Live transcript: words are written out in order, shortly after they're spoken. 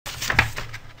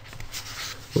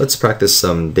Let's practice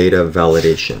some data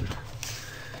validation.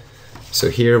 So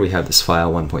here we have this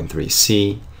file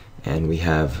 1.3c, and we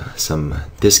have some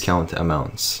discount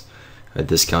amounts. A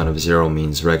discount of 0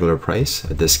 means regular price,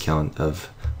 a discount of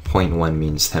 0.1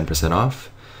 means 10%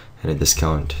 off, and a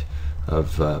discount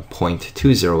of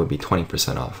 0.20 would be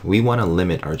 20% off. We want to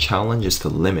limit, our challenge is to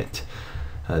limit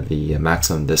the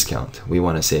maximum discount. We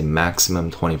want to say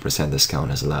maximum 20%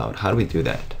 discount is allowed. How do we do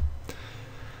that?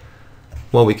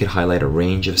 Well, we could highlight a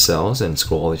range of cells and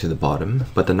scroll all the way to the bottom,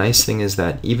 but the nice thing is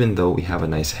that even though we have a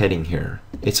nice heading here,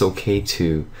 it's okay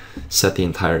to set the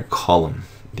entire column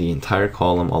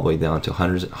all the way down to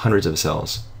hundreds of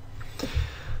cells.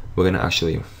 We're going to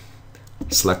actually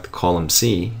select column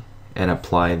C and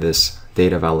apply this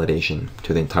data validation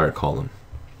to the entire column.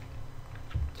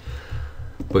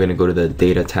 We're going to go to the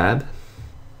Data tab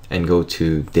and go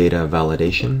to Data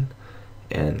Validation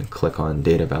and click on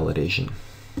Data Validation.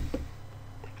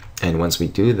 And once we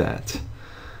do that,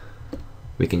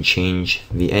 we can change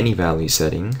the any value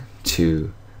setting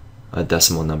to a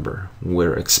decimal number.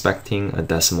 We're expecting a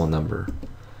decimal number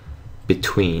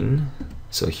between,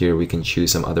 so here we can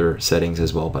choose some other settings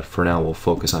as well, but for now we'll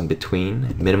focus on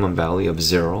between minimum value of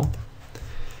 0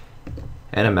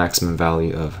 and a maximum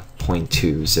value of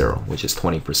 0.20, which is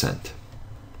 20%.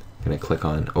 I'm going to click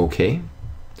on OK.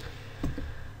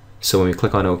 So when we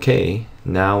click on OK,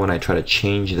 now when I try to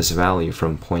change this value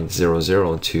from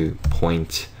 0.00 to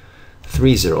 0.30,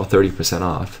 30%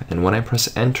 off, and when I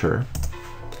press enter,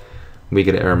 we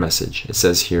get an error message. It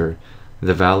says here,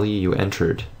 the value you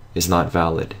entered is not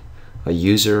valid. A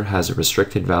user has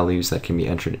restricted values that can be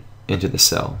entered into the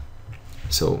cell.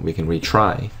 So we can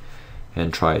retry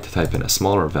and try to type in a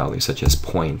smaller value such as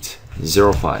 0.05,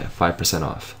 5%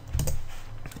 off,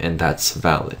 and that's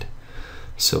valid.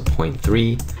 So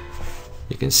 0.3,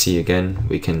 you can see again,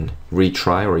 we can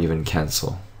retry or even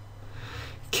cancel.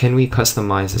 Can we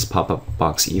customize this pop-up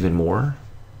box even more?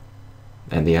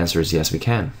 And the answer is yes, we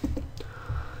can.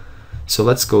 So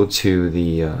let's go to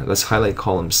the, let's highlight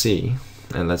column C,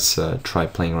 and let's try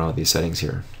playing around with these settings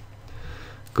here.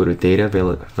 Go to Data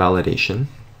Validation,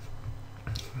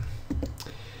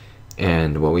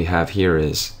 and what we have here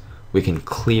is we can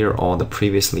clear all the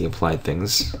previously applied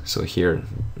things. So here,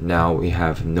 now we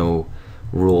have no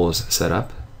rules set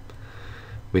up.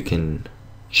 We can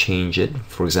change it.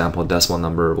 For example, decimal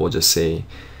number, we'll just say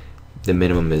the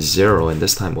minimum is 0, and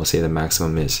this time we'll say the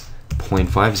maximum is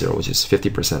 0.50, which is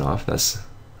 50% off. That's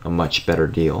a much better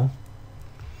deal.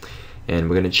 And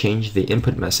we're going to change the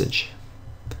input message,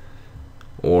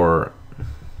 or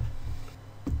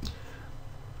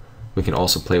we can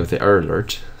also play with the error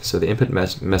alert. So the input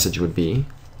message would be,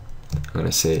 I'm going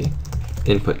to say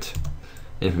input.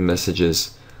 Input message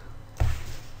is,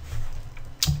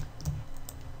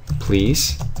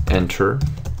 please enter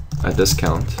a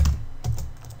discount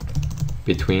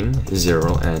between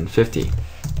 0 and 50.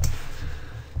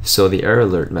 So the error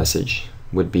alert message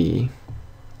would be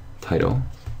title,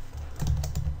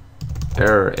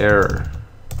 error.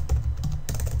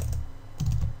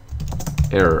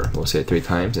 We'll say it 3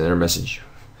 times, and error message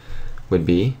would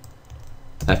be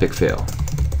epic fail.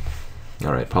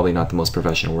 Alright, probably not the most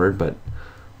professional word, but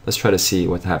let's try to see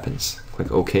what happens.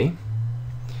 Click OK.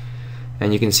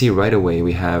 And you can see right away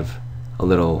we have a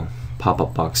little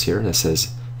pop-up box here that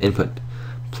says input,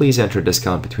 please enter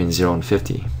discount between 0 and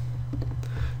 50.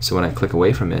 So when I click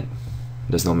away from it,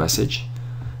 there's no message.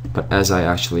 But as I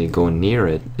actually go near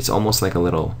it, it's almost like a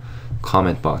little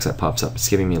comment box that pops up. It's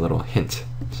giving me a little hint.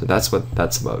 So that's what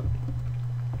that's about.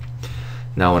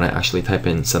 Now when I actually type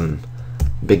in some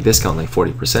big discount like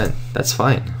 40%, that's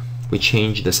fine. We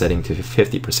change the setting to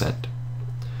 50%.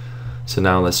 So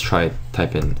now let's try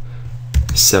type in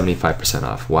 75%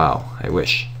 off. Wow, I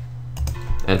wish.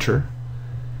 Enter.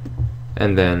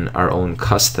 And then our own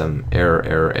custom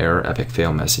error epic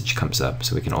fail message comes up.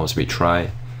 So we can always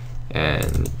retry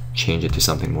and change it to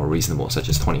something more reasonable, such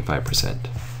as 25%.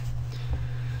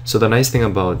 So the nice thing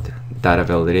about data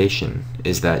validation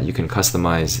is that you can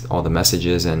customize all the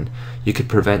messages, and you could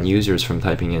prevent users from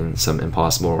typing in some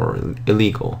impossible or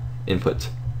illegal input.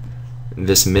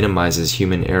 This minimizes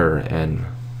human error, and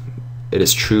it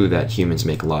is true that humans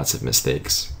make lots of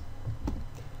mistakes.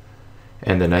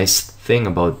 And the nice thing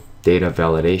about data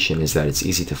validation is that it's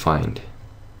easy to find.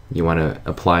 You want to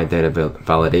apply data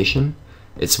validation,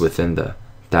 it's within the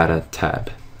Data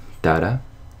tab. Data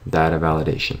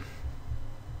Validation.